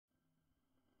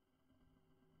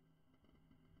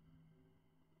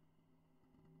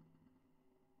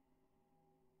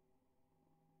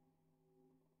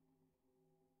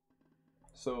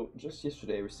So, just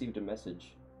yesterday I received a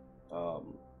message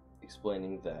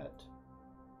explaining that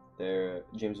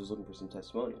James was looking for some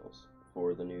testimonials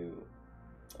for the new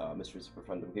Mysteries of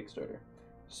Profundum Kickstarter.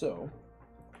 So,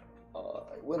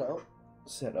 I went out,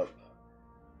 set up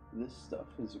this stuff,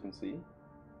 as you can see,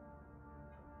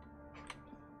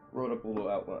 wrote up a little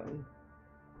outline.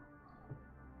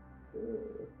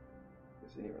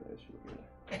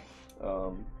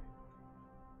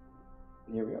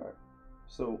 Here we are.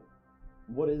 So,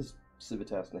 what is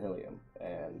Civitas Nihilium,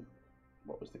 and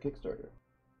what was the Kickstarter?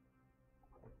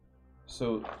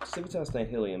 So, Civitas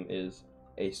Nihilium is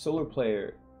a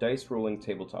solo-player, dice-rolling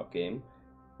tabletop game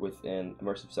with an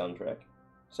immersive soundtrack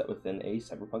set within a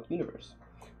cyberpunk universe.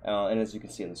 And as you can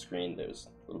see on the screen, there's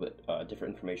a little bit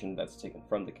different information that's taken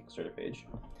from the Kickstarter page,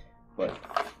 but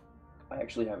I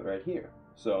actually have it right here.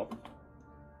 So,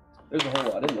 there's a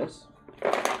whole lot in this.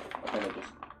 I'll kind of just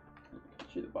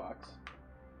show you the box.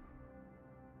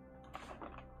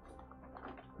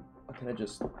 I kind of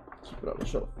just keep it on the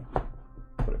shelf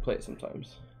when I play it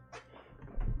sometimes.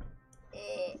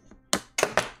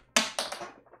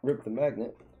 Rip the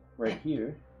magnet. Right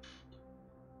here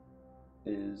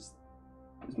is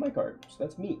my card. So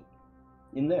that's me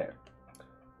in there.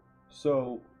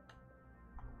 So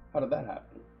how did that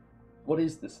happen? What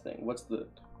is this thing? What's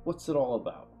it all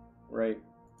about, right?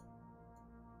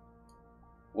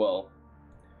 Well,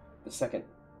 the second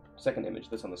image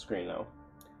that's on the screen now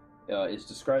is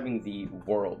describing the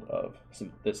world of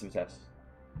Civitas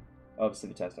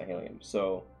Nihilium.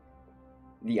 So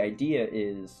the idea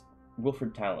is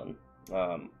Wilfred Talon,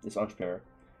 this entrepreneur,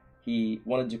 he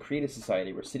wanted to create a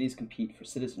society where cities compete for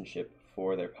citizenship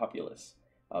for their populace,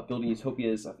 building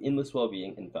utopias of endless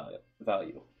well-being and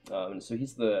value. And so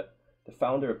he's the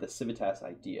founder of the Civitas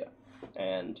idea,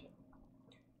 and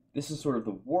this is sort of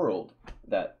the world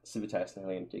that Civitas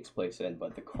Nihilium takes place in,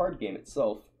 but the card game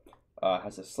itself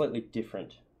has a slightly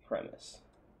different premise.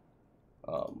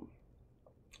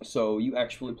 So you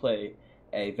actually play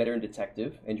a veteran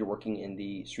detective, and you're working in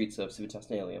the streets of Civitas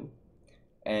Nihilium,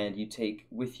 and you take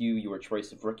with you your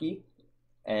choice of rookie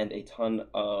and a ton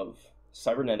of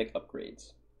cybernetic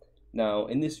upgrades. Now,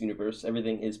 in this universe,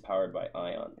 everything is powered by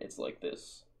ion. It's like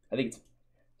this. I think it's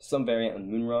some variant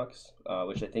on moon rocks,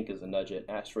 which I think is a nudge at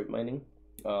asteroid mining.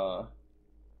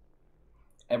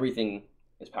 Everything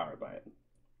is powered by it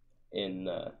in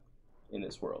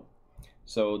this world.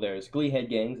 So there's Glee Head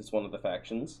Gangs, it's one of the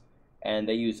factions, and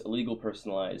they use illegal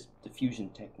personalized diffusion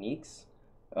techniques.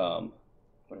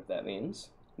 Whatever that means,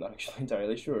 I'm not actually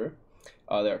entirely sure.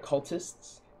 There are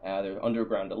cultists, there are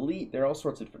underground elite, there are all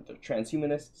sorts of different, there are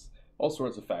transhumanists, all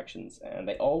sorts of factions, and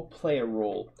they all play a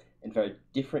role in very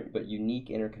different but unique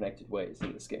interconnected ways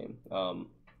in this game. A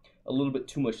little bit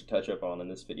too much to touch up on in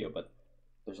this video, but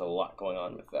there's a lot going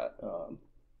on with that.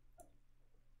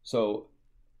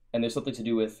 And there's something to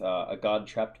do with a god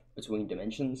trapped between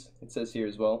dimensions, it says here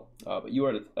as well. But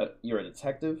you're a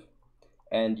detective,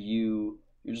 and you're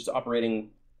just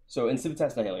operating. So in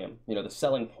Civitas Nihilium, the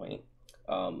selling point,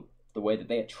 the way that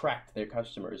they attract their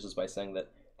customers is by saying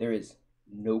that there is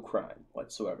no crime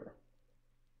whatsoever.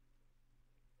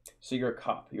 So you're a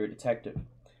cop, you're a detective.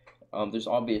 There's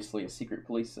obviously a secret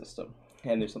police system,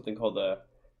 and there's something called the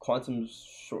quantum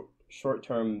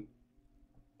short-term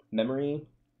memory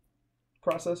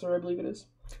processor, I believe it is.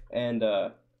 And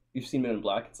you've seen Men in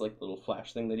Black. It's like the little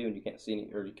flash thing they do, and you can't see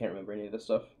any, or you can't remember any of this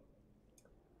stuff.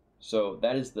 So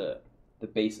that is the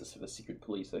basis of the secret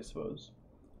police, I suppose.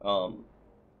 And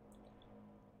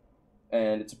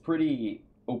it's a pretty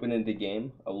open-ended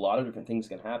game. A lot of different things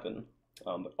can happen,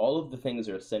 but all of the things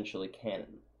are essentially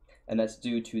canon, and that's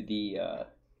due to the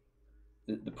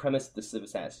premise of the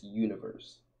Civitas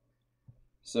universe.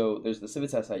 So there's the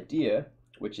Civitas idea,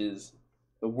 which is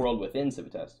the world within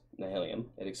Civitas Nihilium.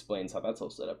 It explains how that's all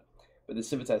set up. But the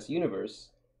Civitas universe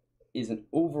is an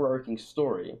overarching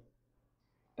story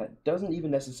that doesn't even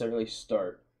necessarily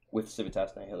start with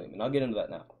Civitas Nihilium, and I'll get into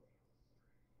that now.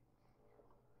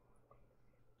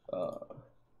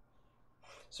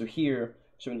 So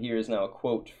shown here is now a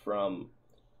quote from,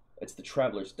 it's the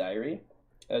Traveler's Diary,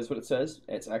 as what it says.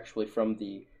 It's actually from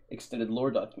the extended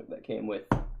lore document that came with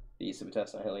the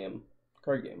Civitas Nihilium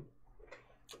card game.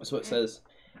 So it says,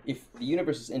 if the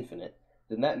universe is infinite,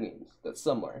 then that means that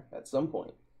somewhere, at some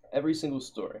point, every single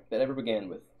story that ever began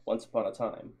with once upon a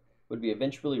time would be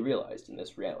eventually realized in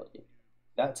this reality.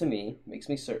 That, to me, makes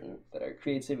me certain that our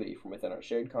creativity from within our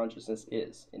shared consciousness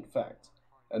is, in fact,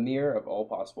 a mirror of all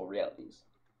possible realities.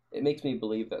 It makes me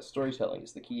believe that storytelling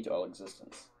is the key to all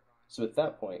existence. So at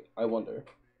that point, I wonder,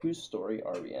 whose story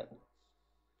are we in?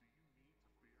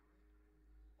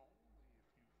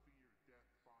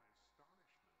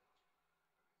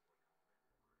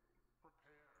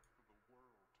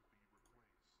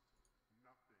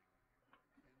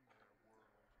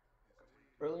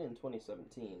 Early in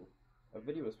 2017, a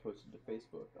video was posted to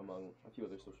Facebook, among a few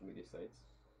other social media sites,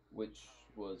 which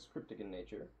was cryptic in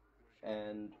nature,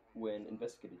 and when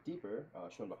investigated deeper,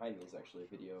 shown behind me is actually a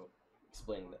video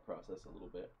explaining that process a little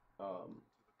bit.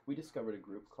 We discovered a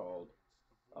group called,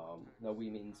 now we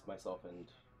means myself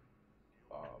and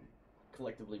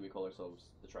collectively we call ourselves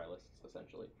the Trialists,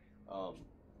 essentially.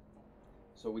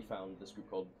 So we found this group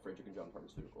called Frederick and John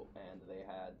Pharmaceutical, and they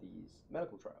had these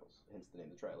medical trials, hence the name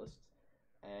the Trialists.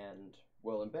 And,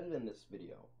 well, embedded in this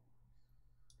video,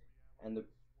 and the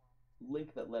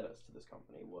link that led us to this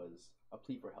company was a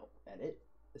plea for help, and it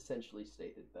essentially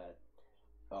stated that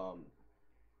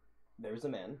there was a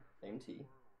man named T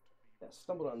that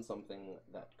stumbled on something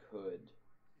that could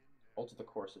alter the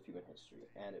course of human history,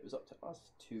 and it was up to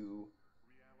us to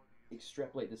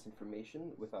extrapolate this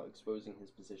information without exposing his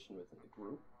position within the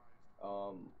group,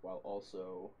 while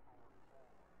also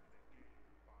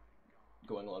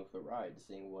going along for the ride,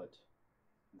 seeing what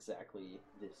exactly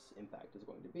this impact is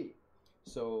going to be.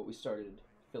 So we started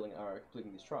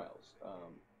completing these trials.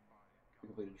 We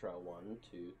completed trial 1,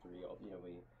 2, 3,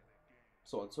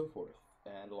 so on and so forth.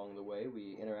 And along the way,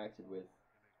 we interacted with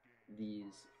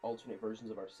these alternate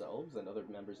versions of ourselves and other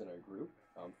members in our group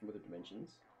from other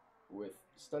dimensions with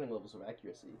stunning levels of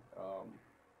accuracy.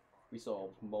 We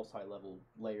solved multi-level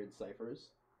layered ciphers,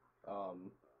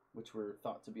 which were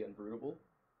thought to be unbroodable,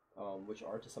 which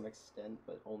are to some extent,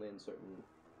 but only in certain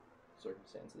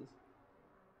circumstances.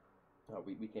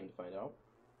 We came to find out.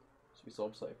 So we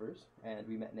solved ciphers, and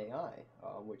we met an AI,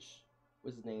 which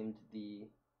was named the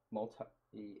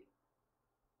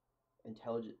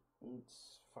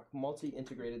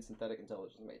multi-integrated synthetic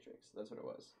intelligence matrix. That's what it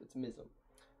was. It's MISM.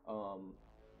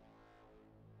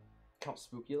 Count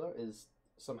Spookula is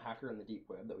some hacker in the deep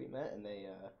web that we met, and they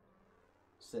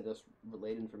send us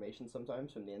relayed information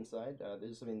sometimes from the inside.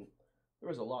 There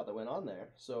was a lot that went on there.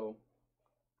 So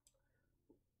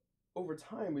over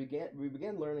time, we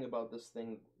began learning about this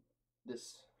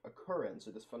occurrence,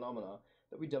 or this phenomena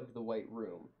that we dubbed the White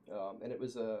Room, and it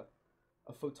was a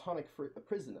photonic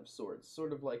prison of sorts,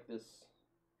 sort of like this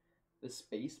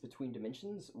space between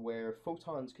dimensions where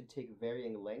photons could take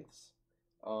varying lengths,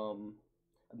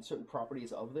 and certain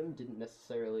properties of them didn't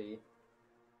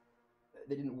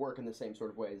work in the same sort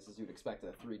of ways as you'd expect in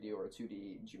a 3D or a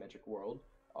 2D geometric world.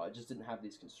 It just didn't have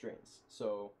these constraints.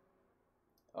 So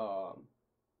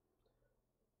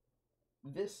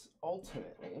this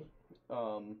ultimately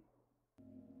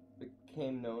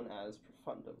became known as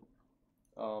Profundum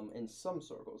in some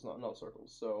circles, not in all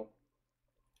circles. So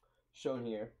shown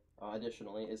here,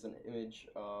 additionally, is an image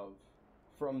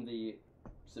from the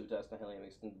Civitas Nihilium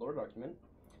Extended Lore document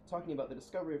talking about the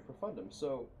discovery of Profundum.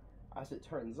 So, as it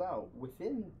turns out,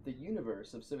 within the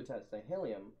universe of Civitas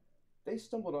Nihilium, they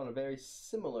stumbled on a very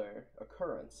similar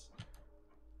occurrence,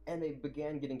 and they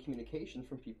began getting communication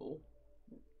from people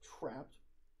trapped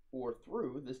or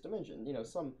through this dimension.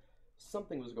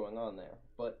 Something was going on there,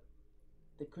 but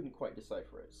they couldn't quite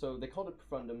decipher it. So they called it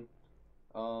Profundum.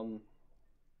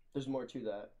 There's more to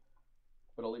that,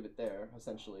 but I'll leave it there,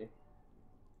 essentially.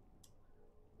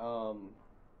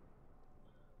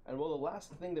 And well, the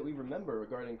last thing that we remember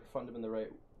regarding Profundum in the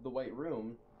White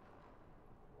Room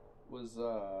was,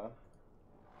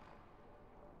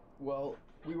 well,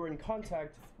 we were in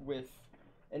contact with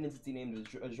an entity named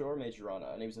Azure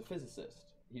Majorana, and he was a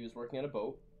physicist. He was working on a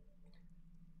boat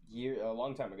a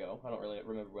long time ago. I don't really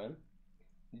remember when.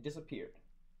 He disappeared.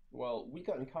 Well, we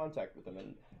got in contact with him,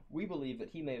 and we believe that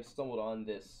he may have stumbled on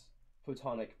this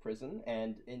photonic prison,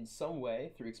 and in some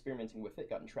way, through experimenting with it,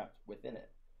 gotten trapped within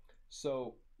it.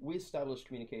 So we established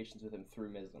communications with him through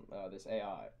MISM, this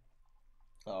AI,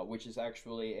 which is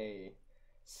actually a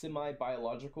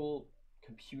semi-biological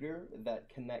computer that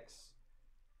connects.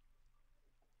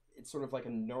 It's sort of like a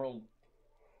neural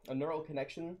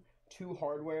connection to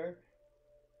hardware,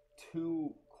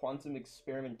 to quantum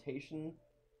experimentation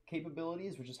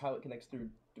capabilities, which is how it connects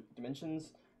through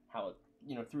dimensions, how it,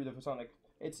 through the photonic.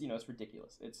 It's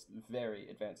ridiculous. It's very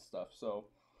advanced stuff. So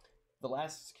the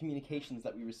last communications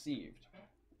that we received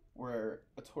were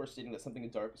a Tor stating that something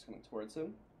dark was coming towards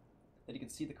him, that he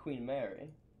could see the Queen Mary.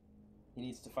 He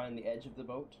needs to find the edge of the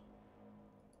boat,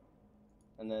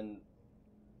 and then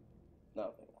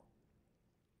nothing.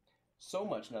 So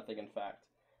much nothing, in fact,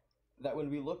 that when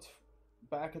we looked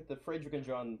back at the Frederick and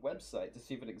John website to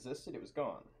see if it existed, it was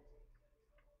gone.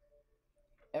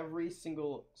 Every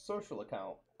single social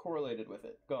account correlated with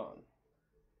it, gone.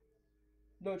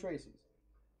 No traces.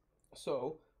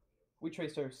 So we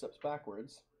traced our steps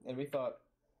backwards, and we thought,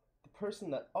 the person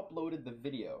that uploaded the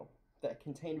video that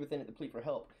contained within it the plea for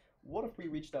help, what if we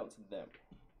reached out to them?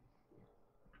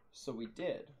 So we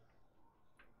did.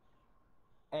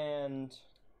 And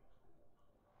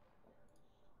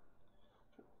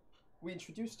we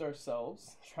introduced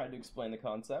ourselves, tried to explain the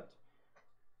concept,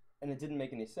 and it didn't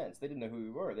make any sense. They didn't know who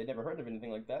we were. They'd never heard of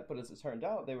anything like that, but as it turned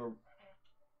out, they were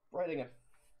writing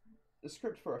a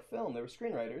script for a film. They were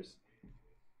screenwriters,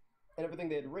 and everything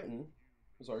they had written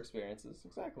was our experiences.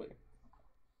 Exactly.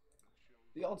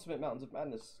 The ultimate Mountains of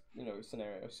Madness,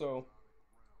 scenario. So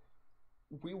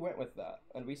we went with that,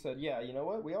 and we said, yeah, you know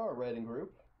what? We are a writing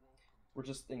group. We're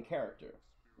just in character,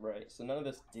 right? So none of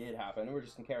this did happen. We're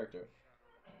just in character.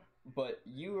 But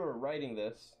you are writing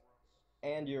this,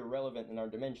 and you're relevant in our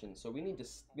dimension. So we need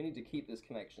to keep this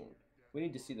connection. We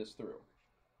need to see this through.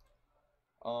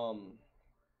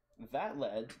 That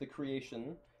led to the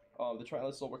creation of the trial.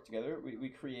 Let's all work together. We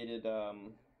created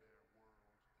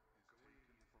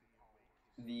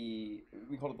we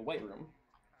called it the White Room.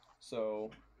 So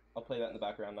I'll play that in the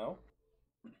background now.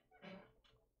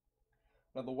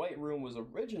 Now the White Room was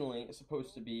originally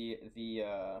supposed to be the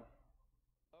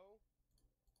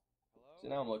So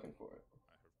now I'm looking for it.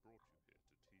 I have brought you here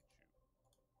to teach you.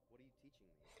 What are you teaching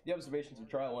me? The Observations of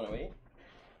Trial 108,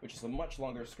 which is a much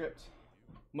longer script,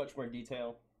 much more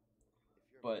detail,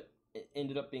 but it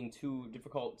ended up being too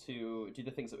difficult to do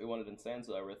the things that we wanted in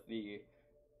Sansa with the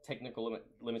technical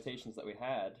limitations that we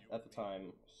had at the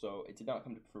time, so it did not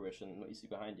come to fruition. What you see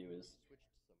behind you is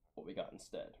what we got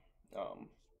instead.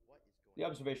 The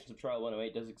Observations of Trial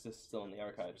 108 does exist still in the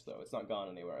archives, though. It's not gone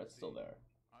anywhere. It's still there.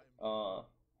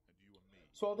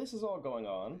 So while this is all going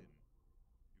on,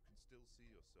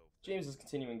 James is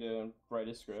continuing to write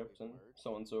his script and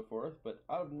so on and so forth, but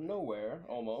out of nowhere,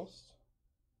 almost,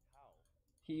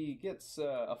 he gets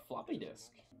a floppy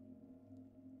disk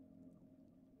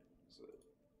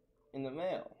in the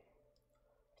mail.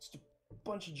 Just a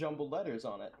bunch of jumbled letters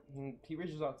on it. And he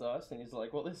reaches out to us and he's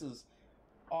like, well, this is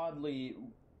oddly,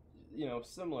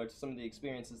 similar to some of the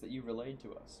experiences that you've relayed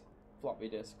to us. Floppy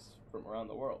disks from around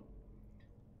the world.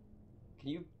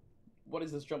 What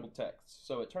is this jumbled text?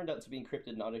 So it turned out to be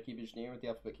encrypted in auto key engineer with the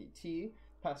alphabet key T,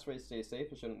 passphrase stay safe,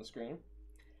 as shown on the screen.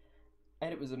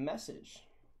 And it was a message.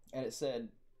 And it said,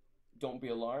 don't be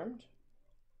alarmed.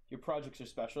 Your projects are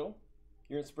special.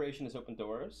 Your inspiration is open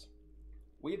doors.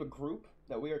 We have a group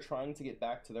that we are trying to get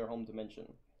back to their home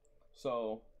dimension.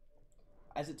 So,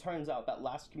 as it turns out, that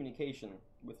last communication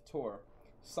with Tor,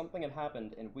 something had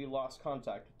happened and we lost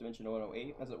contact with Dimension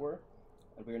 108, as it were,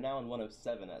 and we are now in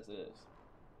 107 as it is.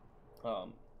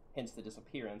 Hence the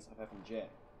disappearance of F and J,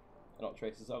 and all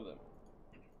traces of them.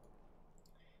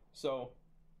 So,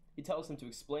 he tells him to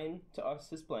explain to us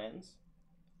his plans,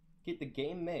 get the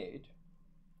game made,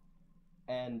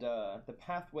 and the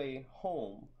pathway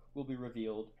home will be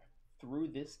revealed through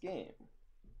this game.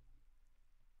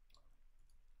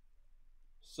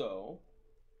 So,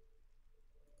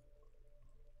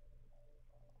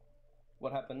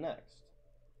 what happened next?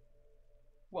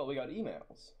 Well, we got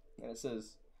emails, and it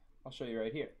says, I'll show you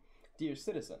right here. Dear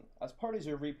citizen, as part of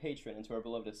your repatron into our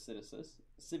beloved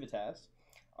Civitas,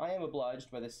 I am obliged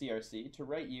by the CRC to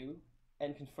write you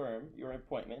and confirm your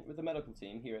appointment with the medical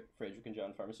team here at Frederick and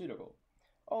John Pharmaceutical.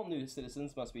 All new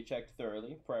citizens must be checked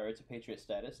thoroughly prior to Patriot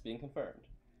status being confirmed.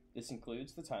 This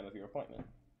includes the time of your appointment.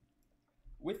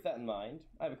 With that in mind,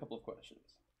 I have a couple of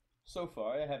questions. So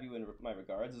far, I have you in my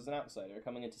regards as an outsider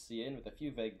coming in to see in with a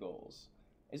few vague goals.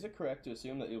 Is it correct to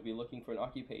assume that you'll be looking for an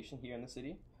occupation here in the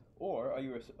city? Or are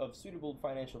you of suitable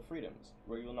financial freedoms,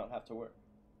 where you will not have to work?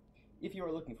 If you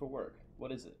are looking for work,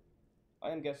 what is it? I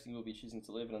am guessing you will be choosing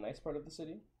to live in a nice part of the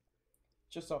city?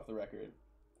 Just off the record,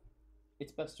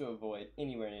 it's best to avoid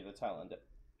anywhere near the Thailand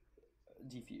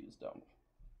defuse dump.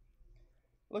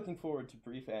 Looking forward to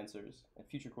brief answers and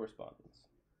future correspondence.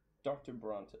 Dr.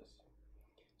 Brontes.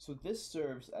 So this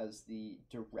serves as the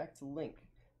direct link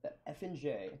that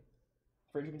F&J,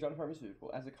 Frederick and John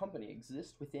Pharmaceutical, as a company,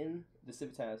 exist within the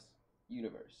Civitas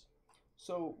Universe.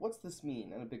 So what's this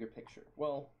mean in a bigger picture?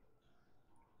 Well,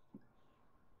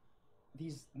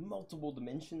 these multiple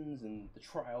dimensions and the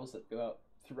trials that go out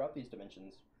throughout these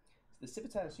dimensions, the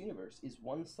Civitas Universe is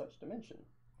one such dimension.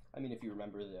 I mean, if you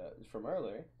remember from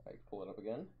earlier, I can pull it up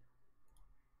again,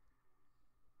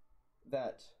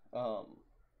 that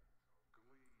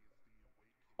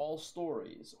all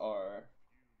stories are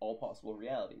all possible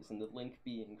realities, and the link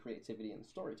being creativity and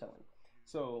storytelling.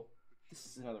 So this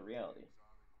is another reality,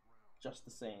 just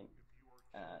the same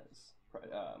as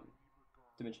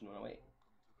Dimension 108.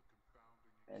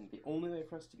 And the only way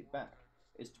for us to get back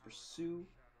is to pursue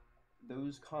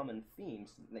those common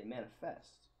themes that they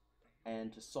manifest,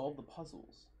 and to solve the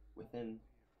puzzles within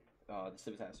the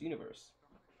Civitas universe,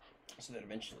 so that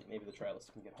eventually maybe the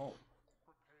trialists can get home.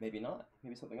 Maybe not.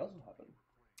 Maybe something else will happen.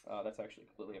 That's actually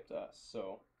completely up to us.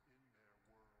 So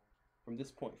from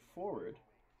this point forward,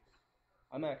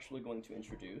 I'm actually going to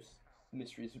introduce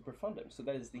Mysteries of Profundum. So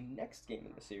that is the next game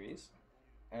in the series,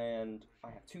 and I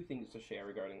have two things to share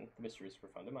regarding the Mysteries of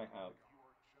Profundum. I have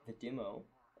the demo,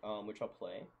 which I'll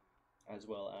play, as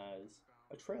well as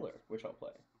a trailer, which I'll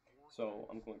play. So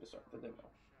I'm going to start with the demo.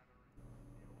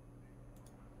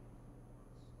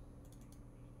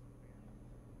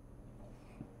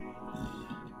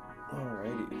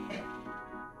 Alrighty.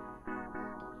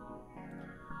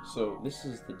 So this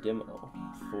is the demo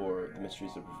for the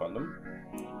Mysteries of Profundum.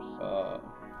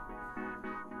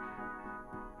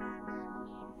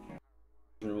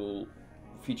 It will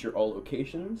feature all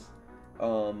locations,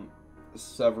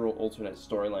 several alternate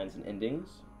storylines and endings.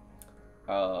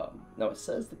 Now it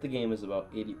says that the game is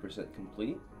about 80%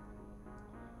 complete.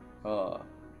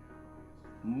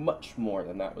 Much more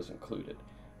than that was included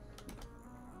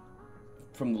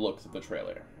from the looks of the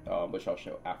trailer, which I'll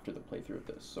show after the playthrough of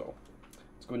this. So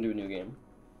let's go into a new game.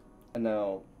 And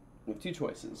now we have two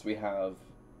choices. We have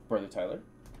Brother Tyler,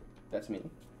 that's me,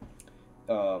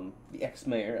 the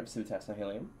ex-mayor of Civitas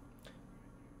Nihilium.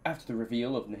 After the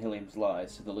reveal of Nihilium's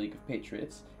lies to the League of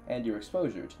Patriots, and your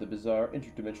exposure to the bizarre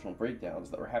interdimensional breakdowns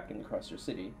that were happening across your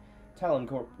city, Talon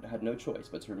Corp had no choice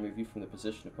but to remove you from the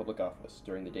position of public office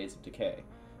during the days of decay.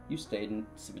 You stayed in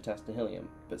Civitas Nihilium,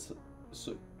 but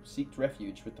sought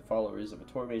refuge with the followers of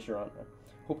Ettore Majorana,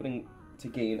 hoping to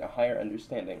gain a higher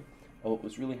understanding of what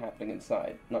was really happening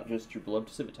inside, not just your beloved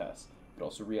Civitas, but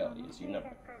also reality as you know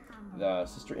it. The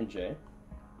Sister Inje,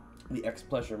 the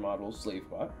ex-pleasure model slave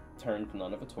bot, turned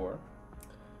nun of Ettore.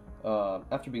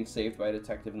 After being saved by a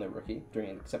detective and the rookie during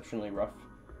an exceptionally rough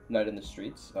night in the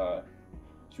streets,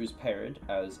 she was paired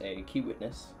as a key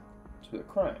witness to a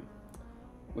crime,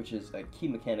 which is a key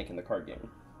mechanic in the card game,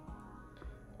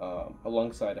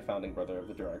 alongside a founding brother of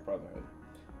the Direct Brotherhood.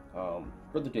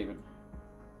 Brother David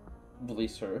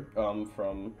released her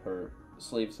from her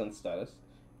slave son status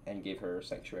and gave her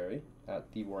sanctuary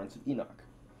at the Warrens of Enoch.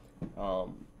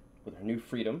 With her new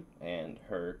freedom and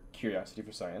her curiosity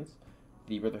for science,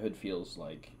 the Brotherhood feels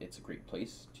like it's a great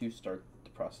place to start the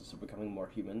process of becoming more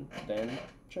human than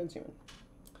transhuman.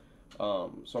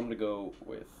 So I'm going to go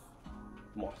with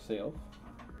myself.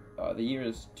 The year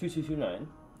is 2229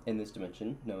 in this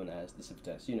dimension, known as the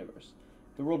Civitas Universe.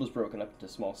 The world is broken up into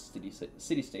small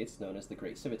city-states known as the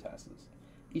Great Civitases.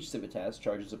 Each Civitas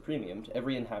charges a premium to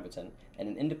every inhabitant, and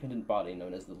an independent body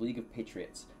known as the League of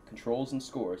Patriots controls and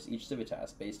scores each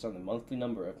Civitas based on the monthly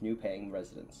number of new paying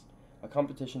residents. A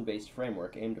competition-based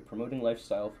framework aimed at promoting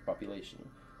lifestyle for population,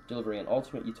 delivering an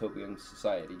ultimate utopian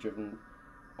society driven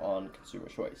on consumer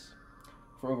choice.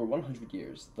 For over 100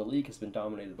 years, the League has been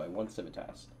dominated by one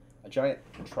Civitas, a giant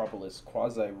metropolis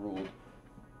quasi-ruled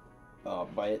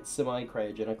by its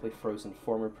semi-cryogenically frozen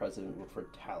former president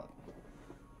Wilfred Talon.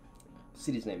 The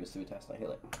city's name is Civitas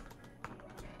Nihilium.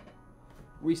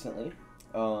 Recently,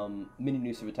 many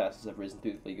new Civitases have risen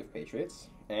through the League of Patriots,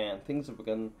 and things have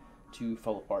begun to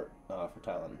fall apart for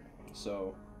Talon.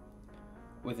 So,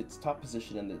 with its top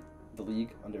position in the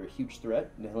League under a huge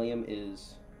threat, Nihilium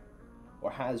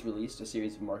has released a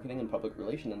series of marketing and public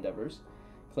relation endeavors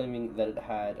claiming that it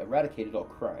had eradicated all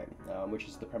crime, which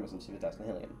is the premise of Civitas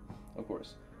Nihilium, of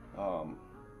course.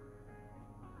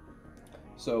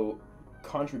 So,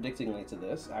 contradictingly to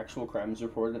this, actual crimes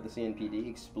reported at the CNPD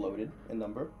exploded in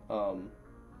number,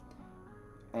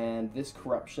 and this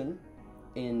corruption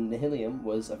in Nihilium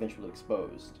was eventually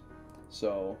exposed.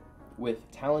 So,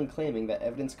 with Talon claiming that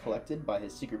evidence collected by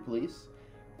his secret police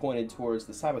pointed towards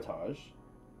the sabotage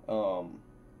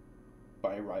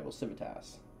by a rival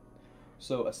Civitas.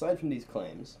 So, aside from these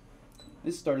claims,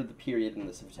 this started the period in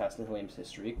the Civitas Nihilium's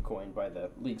history, coined by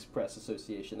the League's Press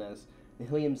Association as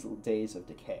Nihilium's Days of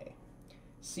Decay.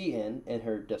 CN, in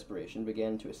her desperation,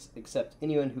 began to accept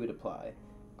anyone who would apply.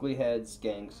 Gleeheads,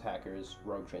 gangs, hackers,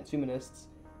 rogue transhumanists,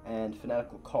 and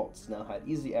fanatical cults now had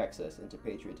easy access into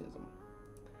patriotism.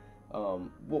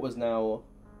 What was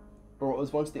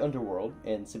once the underworld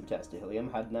in Civitas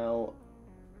Nihilium had now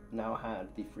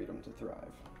had the freedom to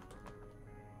thrive.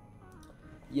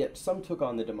 Yet some took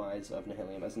on the demise of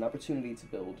Nihilium as an opportunity to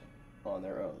build on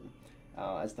their own.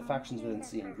 As the factions within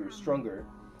CN grew stronger,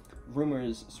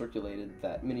 rumors circulated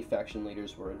that many faction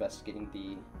leaders were investigating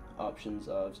the options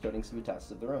of starting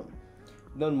Civitases of their own,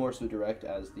 known more so direct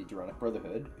as the Duronic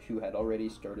Brotherhood, who had already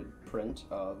started print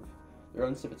of their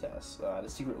own Civitas at a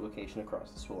secret location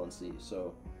across the Swollen Sea.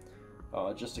 So,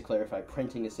 just to clarify,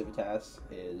 printing a Civitas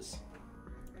is,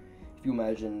 if you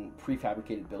imagine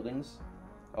prefabricated buildings,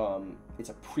 it's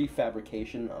a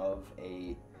prefabrication of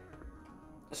a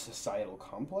societal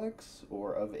complex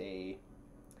or of a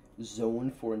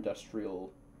zone for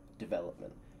industrial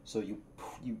development. So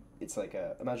it's like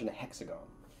imagine a hexagon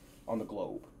on the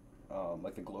globe.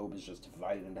 Like the globe is just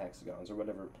divided into hexagons or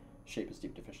whatever shape is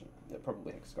deep deficient. Yeah,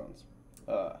 probably hexagons.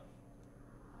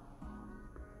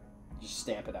 Just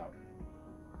stamp it out.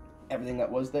 Everything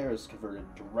that was there is converted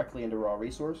directly into raw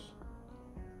resource,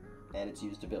 and it's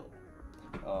used to build.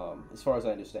 As far as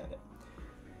I understand it.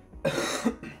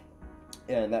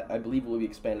 And that, I believe, will be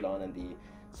expanded on in the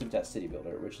Civitas City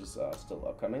Builder, which is still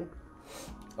upcoming.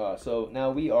 So now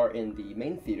we are in the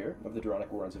main theater of the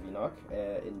Dronic Warrens of Enoch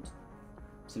in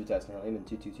Civitas Nihilium in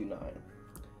 2229.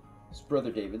 His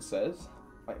brother David says,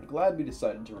 "I am glad we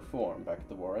decided to reform back at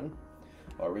the Warren,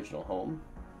 our original home.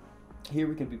 Here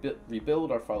we can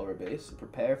rebuild our follower base and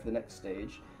prepare for the next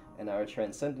stage and our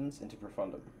transcendence into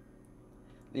Profundum.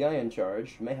 The Ion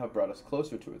Charge may have brought us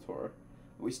closer to its horror,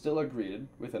 but we still are greeted,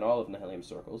 within all of Nihilium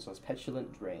circles, as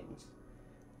petulant drains.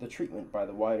 The treatment by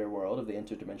the wider world of the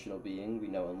interdimensional being we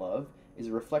know and love is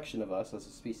a reflection of us as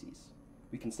a species.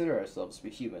 We consider ourselves to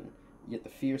be human, yet the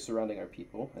fear surrounding our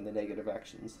people and the negative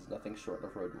actions is nothing short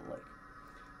of rodent-like.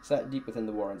 Sat deep within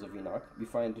the Warrens of Enoch,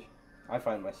 I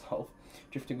find myself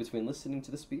drifting between listening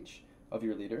to the speech of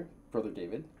your leader, Brother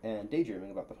David, and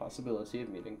daydreaming about the possibility of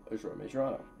meeting Ajor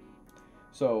Majorana.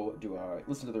 So, do I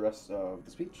listen to the rest of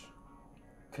the speech,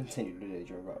 continue to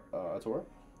daydream about Ajor,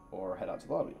 or head out to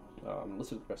the lobby?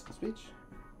 Listen to the rest of the speech.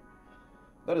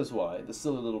 That is why the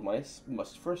silly little mice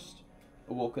must first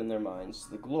awaken their minds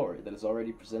to the glory that is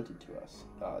already presented to us,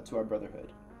 to our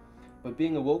brotherhood. But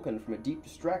being awoken from a deep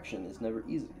distraction is never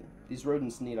easy. These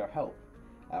rodents need our help.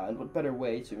 And what better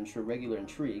way to ensure regular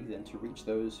intrigue than to reach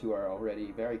those who are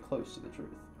already very close to the truth?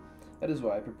 That is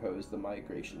why I propose the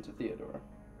migration to Theodore.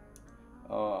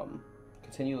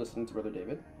 Continue listening to Brother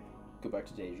David. Go back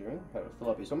to daydreaming. Head out to the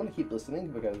lobby. So I'm going to keep listening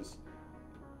because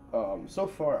so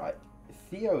far,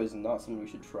 Theo is not someone we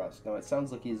should trust. Now, it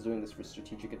sounds like he's doing this for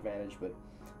strategic advantage, but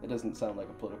it doesn't sound like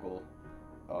a political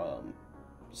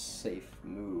safe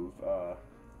move.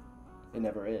 It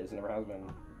never is. It never has been.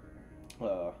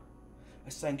 A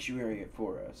sanctuary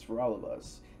for us, for all of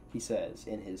us, he says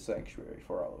in his sanctuary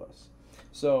for all of us.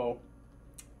 So,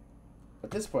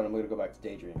 at this point, I'm going to go back to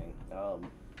daydreaming.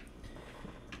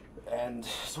 And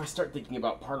so I start thinking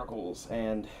about particles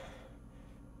and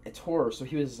its horror. So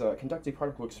he was conducting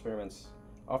particle experiments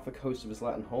off the coast of his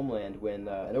Latin homeland when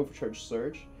an overcharged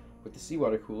surge with the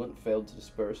seawater coolant failed to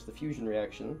disperse the fusion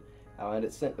reaction, and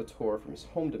it sent Ator from his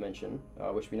home dimension,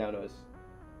 which we now know as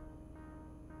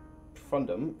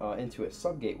Profundum, into a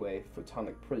subgateway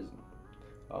photonic prison.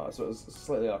 So it was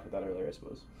slightly off with that earlier, I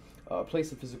suppose. A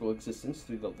place of physical existence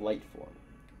through the light form.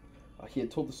 He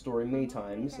had told the story many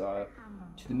times to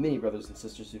the many brothers and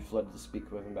sisters who fled to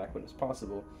speak with him back when it was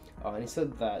possible, and he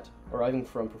said that arriving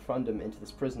from Profundum into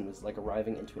this prison was like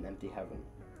arriving into an empty heaven.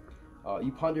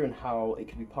 You ponder on how it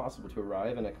could be possible to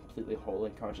arrive in a completely whole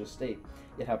and conscious state,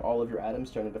 yet have all of your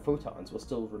atoms turn into photons while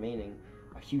still remaining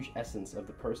a huge essence of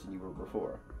the person you were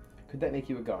before. Could that make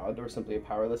you a god, or simply a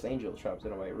powerless angel trapped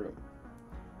in a white room?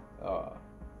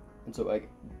 And so, like,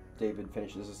 David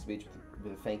finishes his speech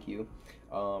with a thank you.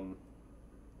 And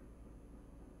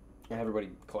everybody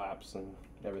claps and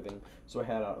everything. So I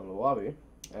head out in the lobby,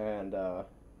 and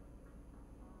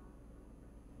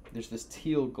there's this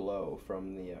teal glow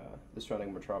from the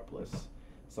surrounding metropolis.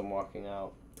 So I'm walking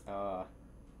out.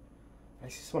 I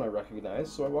see someone I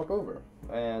recognize, so I walk over,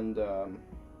 and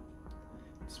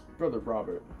it's Brother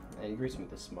Robert. And he greets me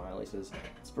with a smile. He says,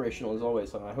 "Inspirational as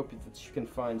always, and I hope that you can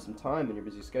find some time in your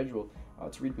busy schedule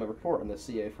to read my report on the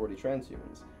CA40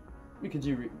 transhumans. We could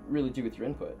really do with your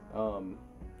input."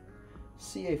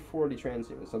 CA40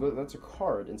 transhumans. Now, that's a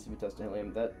card in Civitas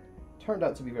Nihilium that turned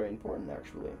out to be very important,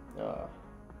 actually.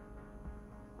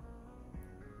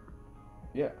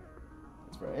 Yeah,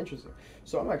 it's very interesting.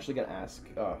 So I'm actually going to ask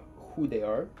who they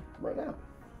are right now.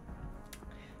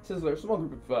 It says they're a small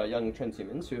group of young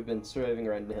transhumans who have been surviving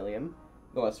around Nihilium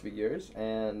the last few years,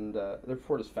 and the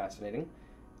report is fascinating.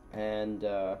 And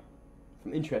if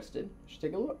I'm interested, you should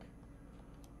take a look.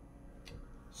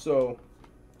 So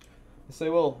I say,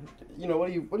 "Well, what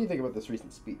do you think about this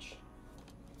recent speech?"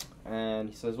 And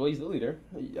he says, "Well, he's the leader,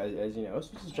 as you know,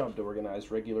 so it's his job to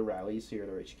organize regular rallies here at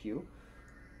our HQ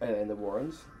and the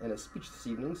Warrens. And his speech this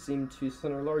evening seemed to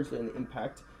center largely on the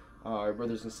impact our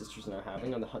brothers and sisters are now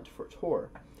having on the hunt for Tor,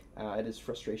 and his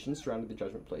frustration surrounding the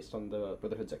judgment placed on the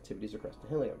Brotherhood's activities across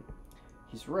Nihilium.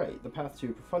 He's right. The path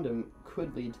to Profundum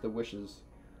could lead to the wishes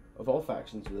of all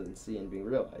factions within CN being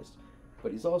realized,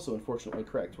 but he's also unfortunately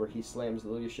correct where he slams the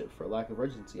leadership for a lack of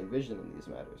urgency and vision in these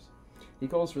matters. His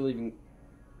calls for leaving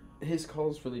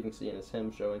CN is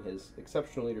him showing his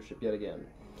exceptional leadership yet again.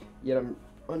 Yet I'm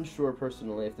unsure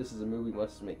personally if this is a move we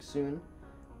must make soon,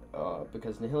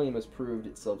 because Nihilium has proved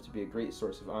itself to be a great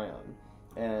source of ion,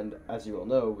 and as you all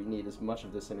know, we need as much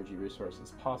of this energy resource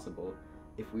as possible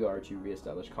if we are to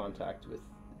re-establish contact with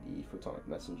the photonic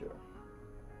messenger.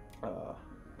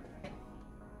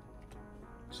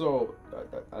 So,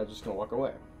 I'm just gonna walk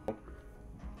away.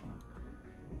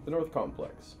 The North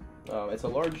Complex. It has a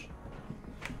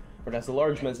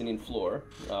large mezzanine floor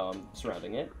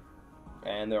surrounding it,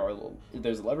 and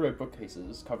there's elaborate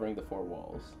bookcases covering the four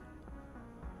walls.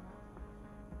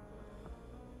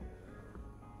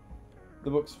 The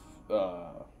books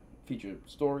feature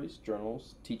stories,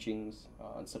 journals, teachings,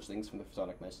 and such things from the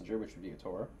Photonic Messenger, which would be a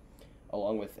Torah,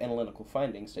 along with analytical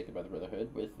findings taken by the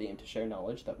Brotherhood with the aim to share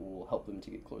knowledge that will help them to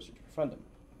get closer to Profundum.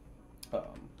 So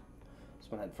I'm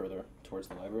going to head further towards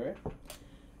the library.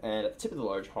 And at the tip of the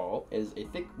large hall is a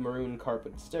thick maroon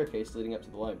carpeted staircase leading up to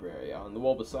the library. On the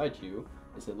wall beside you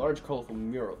is a large colorful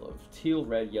mural of teal,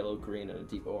 red, yellow, green, and a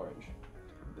deep orange.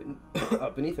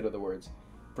 Beneath it are the words,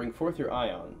 "Bring forth your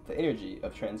ion, the energy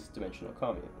of trans-dimensional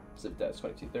commune, Civitas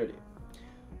 2230.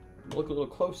 Look a little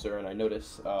closer and I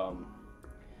notice that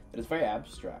it's very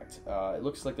abstract. It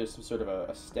looks like there's some sort of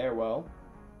a stairwell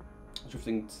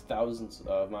drifting thousands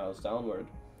of miles downward,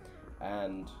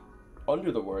 and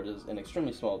under the word is an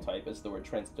extremely small type is the word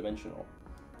trans-dimensional,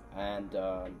 and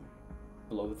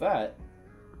below that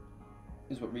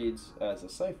is what reads as a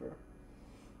cipher.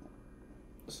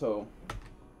 So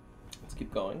let's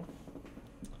keep going.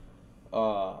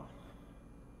 I'm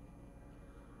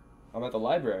at the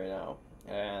library now,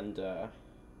 and they're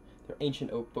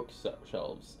ancient oak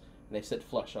bookshelves, and they sit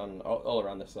flush on all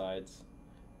around the sides,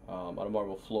 on a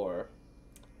marble floor,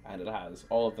 and it has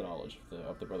all of the knowledge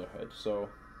of the Brotherhood. So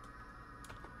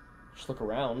just look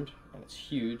around, and it's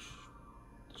huge.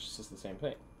 It's just the same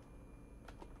thing.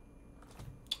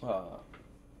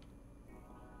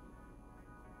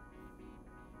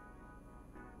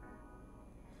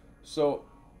 So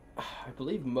I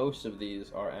believe most of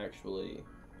these are actually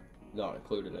not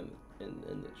included in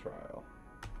the trial.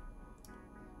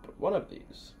 But one of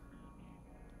these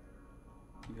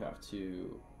you have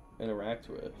to interact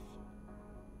with.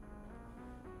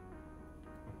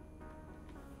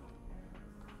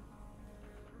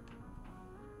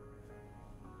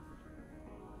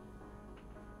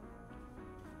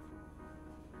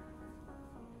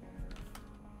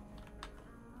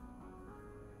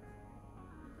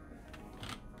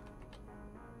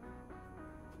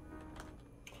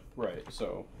 Right,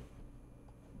 so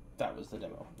that was the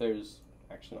demo. There's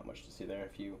actually not much to see there.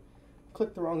 If you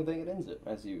click the wrong thing, it ends it,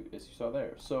 as you saw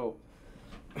there. So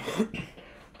I'm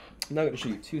now going to show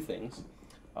you two things.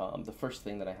 The first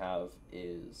thing that I have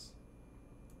is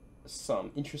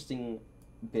some interesting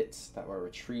bits that were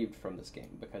retrieved from this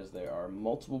game, because there are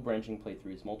multiple branching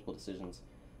playthroughs, multiple decisions.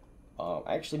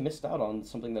 I actually missed out on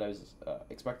something that I was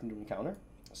expecting to encounter,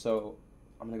 so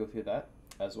I'm going to go through that,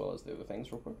 as well as the other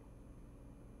things real quick.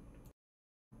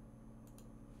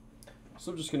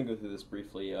 So I'm just going to go through this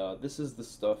briefly. This is the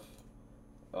stuff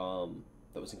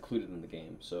that was included in the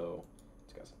game. So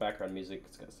it's got some background music,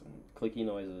 it's got some clicky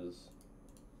noises.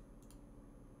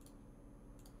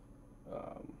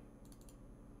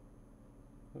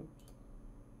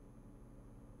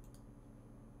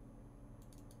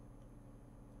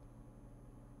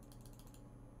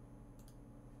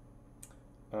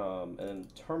 And then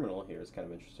terminal here is kind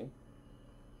of interesting.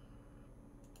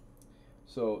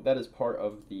 So that is part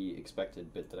of the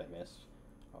expected bit that I missed.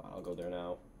 I'll go there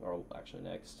now, or actually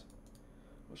next.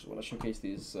 I just want to showcase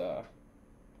these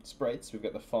sprites. We've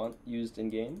got the font used in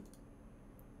game.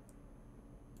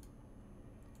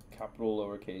 Capital,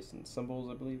 lowercase, and symbols,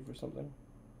 I believe, or something.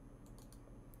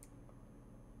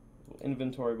 Little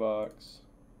inventory box.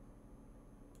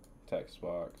 Text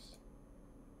box.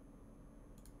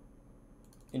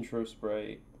 Intro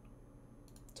sprite.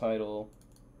 Title.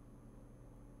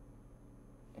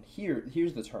 And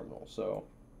here's the terminal, so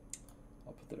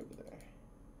I'll put that over there.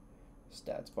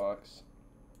 Stats box.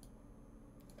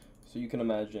 So you can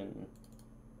imagine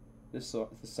this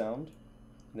sound,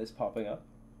 and this popping up.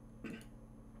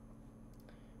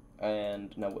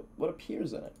 And now what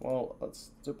appears in it? Well,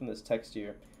 let's open this text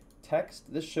here.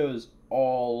 Text, this shows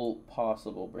all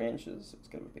possible branches. It's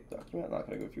kind of a big document, I'm not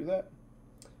going to go through that.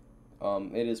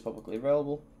 It is publicly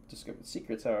available. Discovered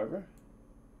secrets, however,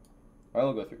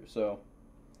 I'll go through. So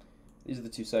these are the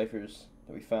two ciphers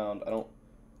that we found.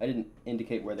 I didn't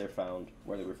indicate where they were found,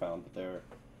 but there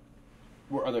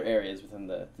were other areas within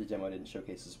the demo I didn't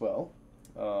showcase as well.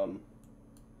 The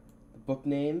book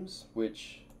names,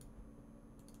 which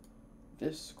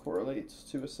this correlates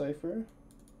to a cipher.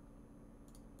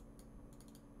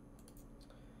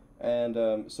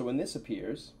 And so when this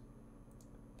appears,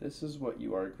 this is what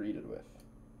you are greeted with.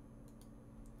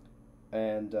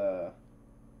 And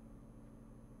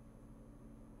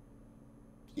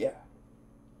yeah.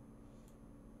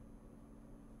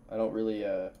 I don't really,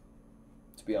 to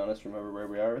be honest, remember where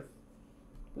we are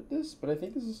with this, but I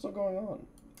think this is still going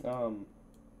on.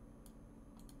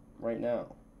 Right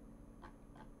now.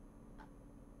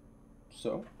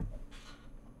 So,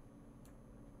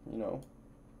 you know,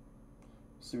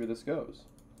 see where this goes.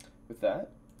 With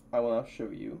that, I will now show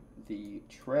you the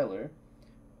trailer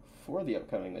for the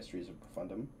upcoming Mysteries of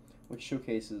Profundum, which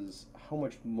showcases how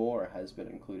much more has been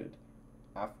included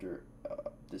after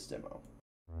this demo.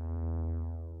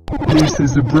 This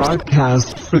is a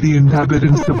broadcast for the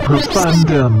inhabitants of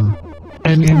Profundum.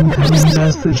 An incoming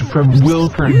message from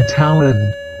Wilfred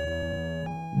Talon.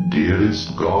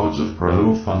 Dearest gods of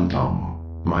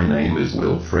Profundum, my name is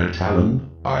Wilfred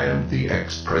Talon. I am the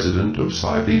ex-president of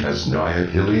Civitas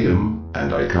Nihilium,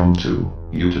 and I come to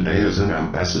you today as an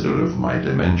ambassador of my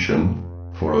dimension.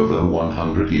 For over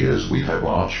 100 years we have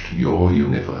watched your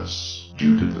universe.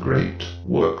 Due to the great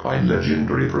work by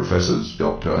legendary professors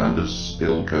Dr. Anders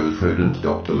Ilkofod and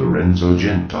Dr. Lorenzo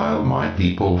Gentile, my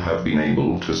people have been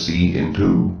able to see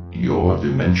into your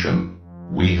dimension.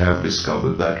 We have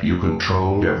discovered that you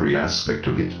control every aspect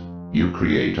of it. You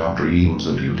create our dreams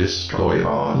and you destroy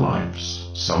our lives.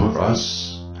 Some of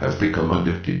us have become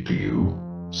addicted to you.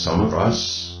 Some of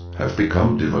us have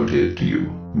become devoted to you.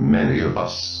 Many of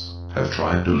us have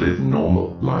tried to live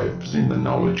normal lives in the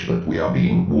knowledge that we are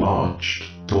being watched,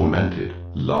 tormented,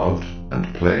 loved,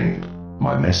 and played.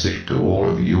 My message to all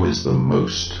of you is the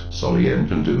most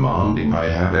solemn and demanding I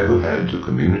have ever had to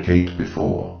communicate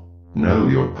before. Know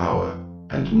your power,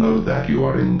 and know that you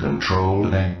are in control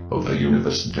of a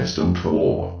universe destined for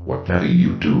war. Whatever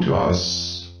you do to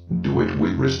us, do it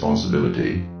with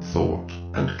responsibility, thought,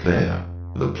 and care.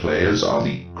 The players are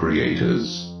the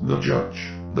creators, the judge,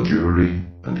 the jury,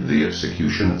 and the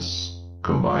executioners.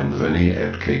 Combine Veni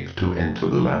et Cake to enter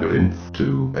the labyrinth,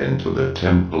 to enter the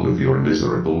temple of your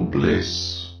miserable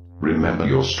bliss. Remember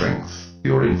your strength,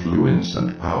 your influence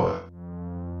and power,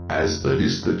 as that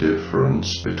is the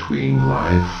difference between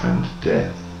life and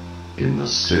death in the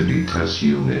Civitas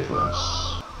Universe.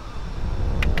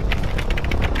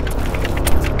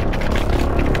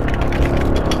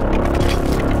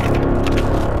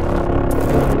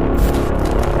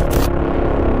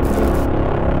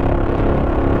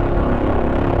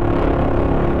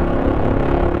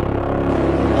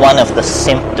 One of the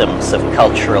symptoms of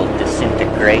cultural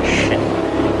disintegration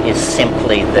is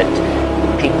simply that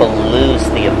people lose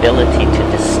the ability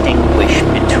to distinguish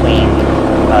between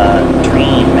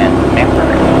dream and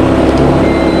memory.